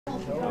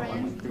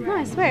No,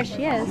 I swear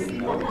she is.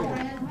 I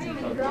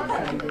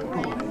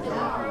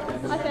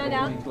found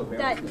out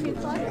that Ku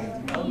Klux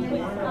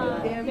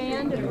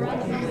band of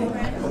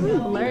brothers.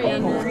 Blurry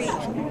on this.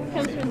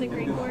 Comes from the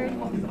Greek word.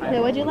 Yeah,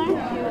 what'd you learn?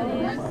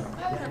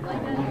 Something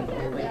like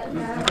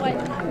that. What?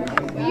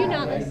 Were you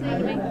not listening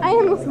to me? I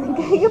am listening.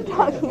 Can you keep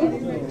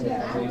talking?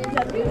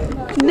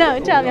 No,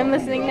 tell me. I'm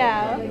listening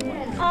now.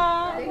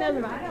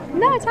 Never mind.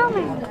 No, tell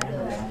me.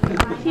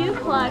 Ku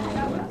Klux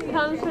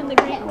comes from the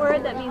Greek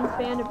word that means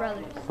band of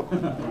brothers.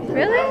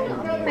 Really?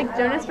 Like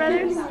Jonas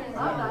Brothers? So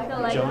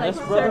like, Jonas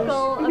like Brothers?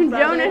 circle of brothers.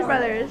 Jonas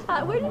Brothers.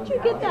 Where did you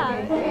get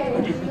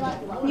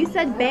that? You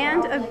said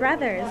band of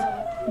brothers.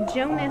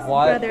 Jonas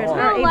Why? Brothers Oh.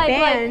 are a No, like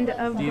band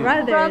of Do you-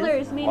 brothers.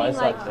 Brothers Why meaning is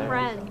that like there?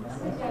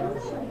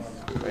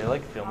 friends. Are you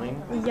like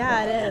filming?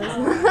 Yeah, it is.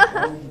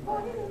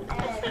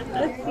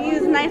 Let's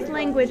use nice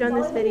language on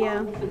this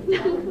video.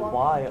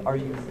 Why are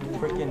you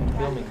freaking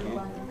filming,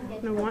 dude?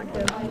 I want to.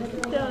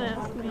 Don't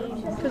ask me.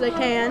 Because I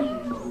can.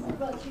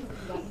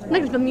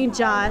 Next from you,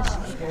 Josh.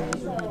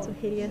 So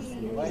hideous.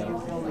 Why are you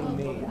filming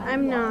me?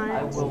 I'm I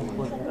not. will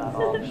put that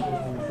off.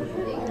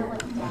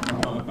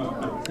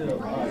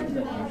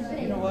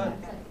 You know what?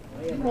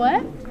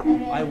 What?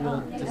 I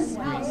will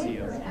disgrace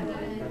you.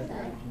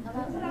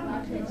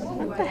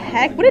 What the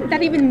heck? What did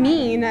that even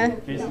mean?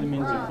 Basically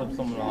means you flip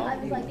someone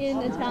off. In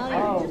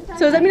Italian. So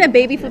does that mean a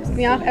baby flips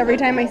me off every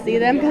time I see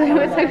them? Because I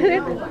know it's like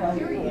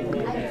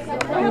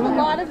I have a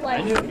lot of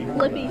like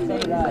flippy things.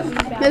 that mean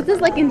bad. this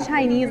is like in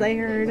Chinese, I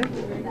heard.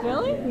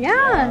 Really?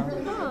 Yeah.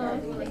 Huh.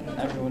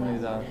 Everyone knew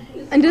that.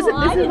 And just, Oh,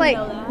 I this is didn't like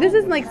know that. this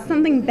is like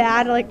something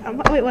bad. Like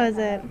wait, what was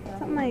it?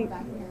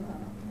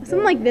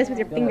 Something like this with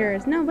your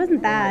fingers. No, it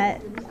wasn't that.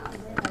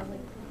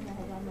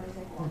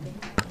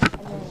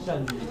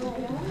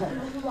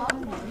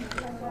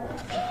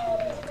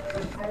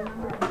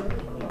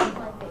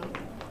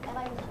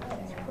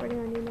 Recording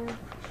on you now.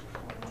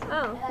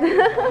 Oh.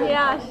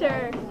 Yeah,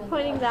 sure.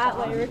 Pointing that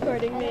way,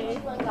 recording me.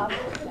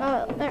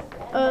 Oh, there.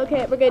 Oh,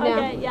 okay, we're good now.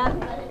 Okay,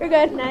 yeah. We're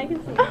good. Now I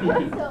can see.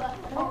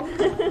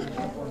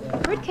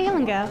 Where'd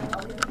Kaylin go?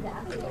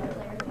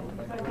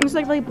 It's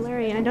like really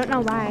blurry, and I don't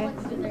know why.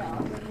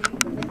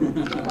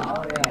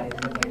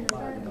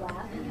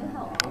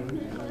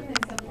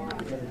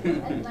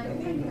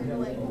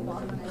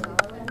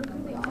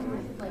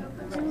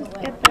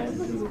 Get this.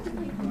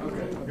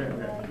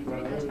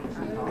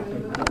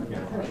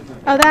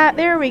 Oh,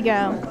 there we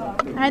go.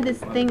 I had this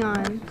thing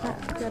on.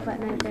 That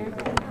button right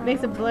there.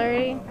 Makes it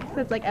blurry,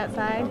 so it's like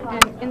outside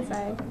and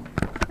inside.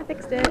 I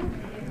fixed it.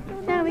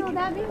 Now we can.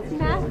 That means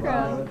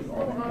macro.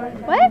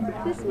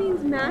 What? This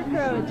means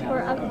macro. It's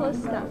for up close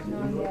stuff.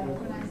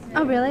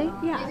 Oh, really?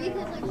 Yeah.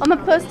 I'm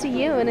up close to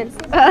you, and it's.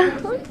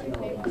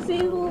 See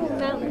the little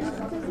mountains?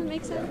 Does it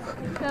make sense?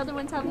 The other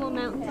ones have little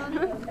mountains on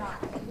them.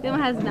 The other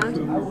one has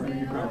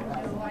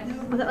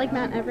mountains. Was it like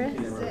Mount Everest?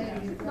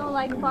 No,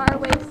 like far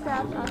away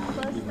stuff, up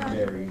close stuff.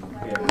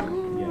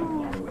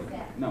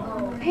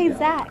 Hey,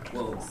 Zach,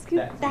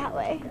 scoot that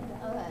way.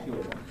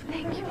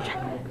 Thank you.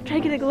 Try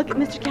to get a look at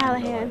Mr.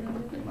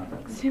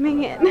 Callahan.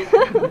 Zooming in.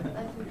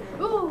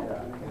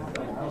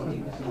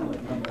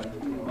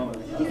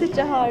 He's such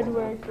a hard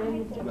worker,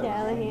 Mr.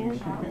 Callahan.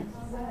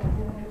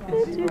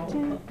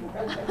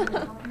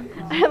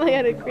 I only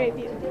had a great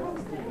view.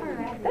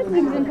 That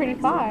zooms in pretty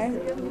far.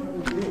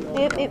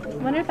 I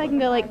wonder if I can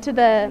go like to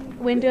the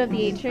window of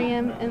the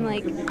atrium and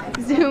like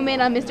zoom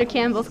in on Mr.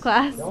 Campbell's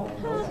class.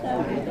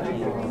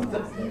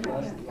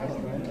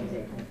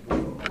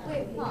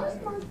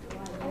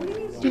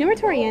 Do you know where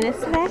Torian is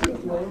today?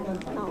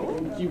 No.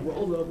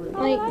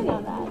 Like, I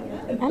know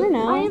that. I don't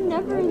know. I am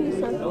never in the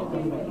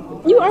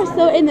circle. You are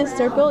so in the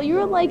circle. You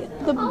are like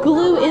the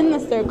glue in the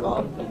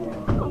circle.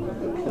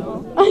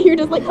 Oh, you're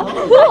just like, cool.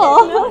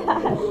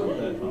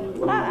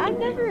 I'm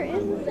never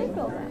in the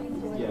circle.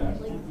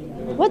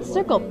 What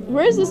circle?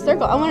 Where is this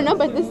circle? I want to know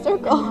about this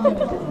circle.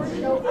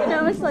 You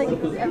know, it's like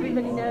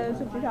everybody knows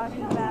what you're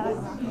talking about.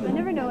 I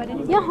never know what it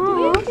is. Yeah, Do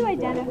we huh? have to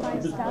identify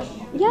stuff?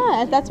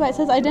 Yeah, that's why it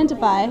says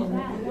identify. I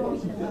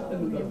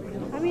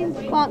mean,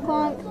 Clonk,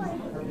 clonk.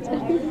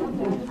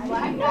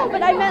 no,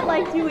 but I meant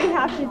like, do we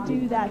have to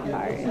do that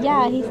part?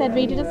 Yeah, he said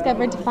read to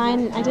discover, define,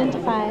 and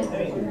identify.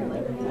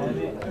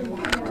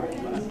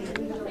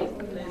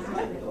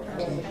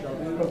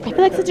 I feel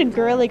like such a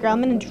girly girl.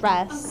 I'm in a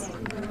dress.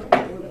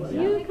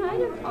 You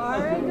kind of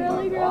are a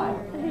girly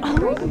girl.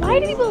 Oh, why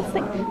do people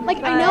say, like,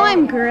 I know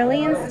I'm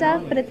girly and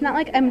stuff, but it's not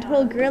like I'm a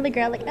total girly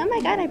girl, like, oh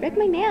my god, I broke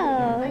my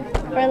nail.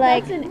 Or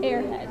like, That's an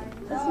airhead.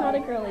 That's not a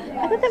girly girl.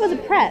 I thought that was a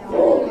prep.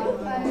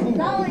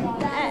 And,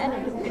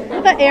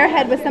 I thought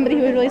airhead was somebody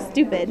who was really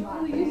stupid.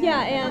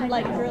 yeah, and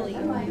like girly.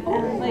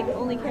 Like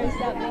only cares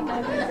about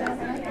makeup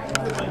and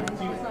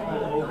stuff.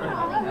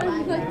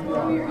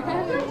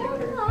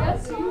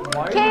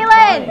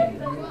 Kaylin!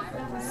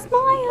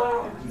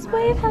 Smile! Let's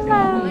wave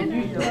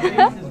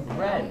hello.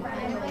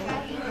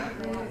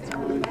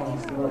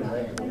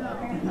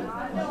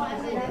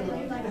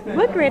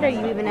 What grade are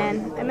you even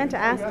in? I meant to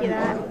ask you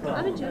that.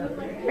 I'm a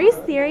junior. Are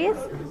you serious?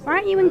 Why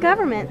aren't you in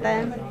government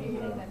then?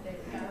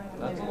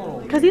 That's a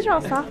little Because these are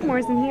all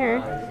sophomores in here,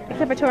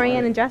 except for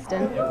Torianne and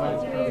Justin.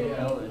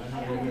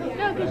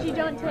 No, because you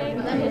don't take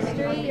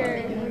history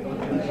your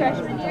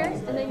freshman year,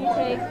 and then you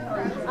take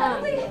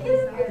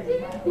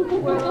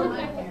world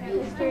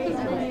history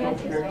and then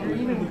U.S.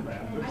 history.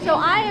 So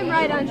I am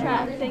right on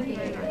track, thank you.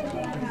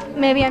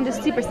 Maybe I'm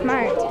just super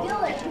smart.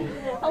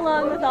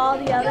 Along with all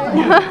the others.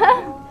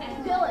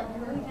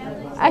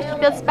 I should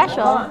feel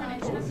special. I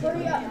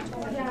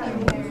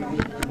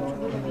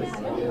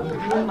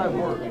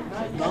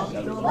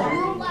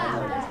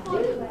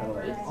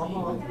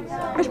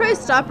should probably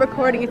stop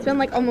recording. It's been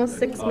like almost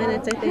 6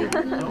 minutes, I think.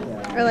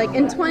 Or like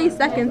in 20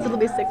 seconds it'll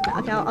be 6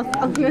 minutes. Okay,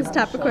 I'm gonna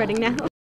stop recording now.